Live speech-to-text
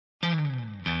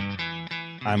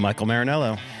I'm Michael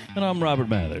Marinello. And I'm Robert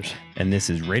Mathers. And this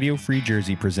is Radio Free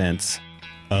Jersey presents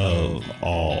Of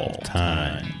All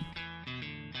Time.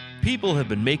 People have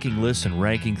been making lists and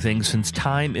ranking things since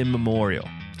time immemorial.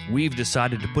 We've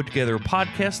decided to put together a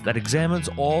podcast that examines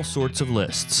all sorts of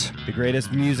lists. The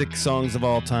greatest music songs of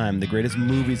all time, the greatest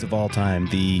movies of all time,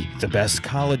 the best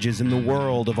colleges in the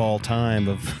world of all time,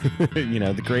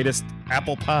 the greatest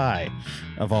apple pie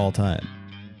of all time.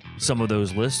 Some of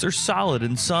those lists are solid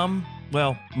and some,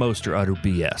 well, most are utter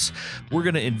BS. We're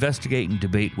going to investigate and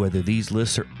debate whether these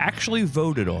lists are actually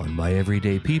voted on by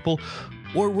everyday people,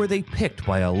 or were they picked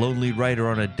by a lonely writer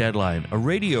on a deadline, a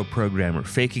radio programmer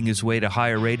faking his way to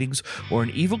higher ratings, or an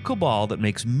evil cabal that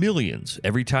makes millions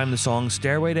every time the song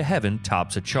Stairway to Heaven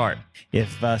tops a chart?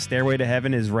 If Stairway to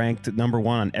Heaven is ranked number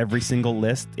one on every single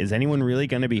list, is anyone really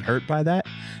going to be hurt by that?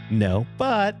 No,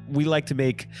 but we like to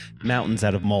make mountains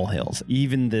out of molehills.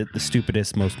 Even the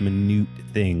stupidest, most minute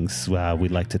things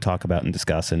we'd like to talk about and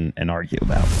discuss and argue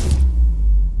about.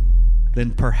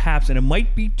 Then perhaps, and it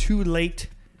might be too late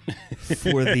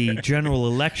for the general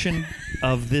election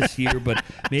of this year, but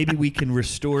maybe we can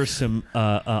restore some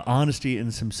honesty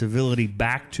and some civility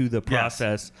back to the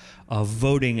process of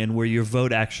voting, and where your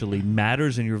vote actually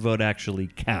matters and your vote actually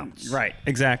counts. Right,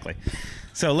 exactly.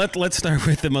 So let's start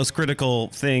with the most critical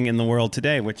thing in the world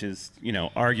today, which is,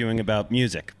 arguing about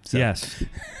music. So, yes.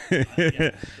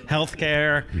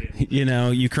 Healthcare,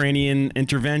 Ukrainian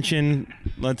intervention.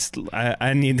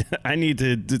 I need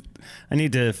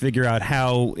to figure out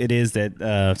how it is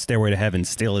that Stairway to Heaven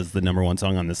still is the number one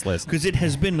song on this list. Because it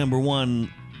has been number one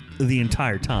the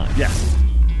entire time. Yes.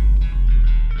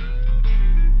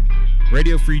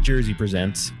 Radio Free Jersey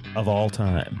presents Of All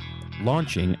Time,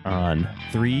 launching on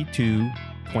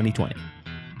 3/2/2020.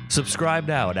 Subscribe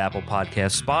now at Apple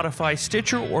Podcasts, Spotify,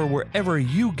 Stitcher, or wherever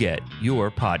you get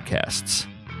your podcasts.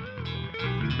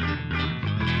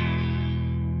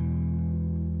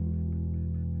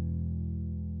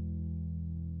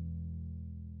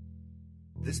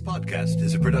 This podcast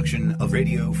is a production of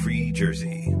Radio Free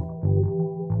Jersey.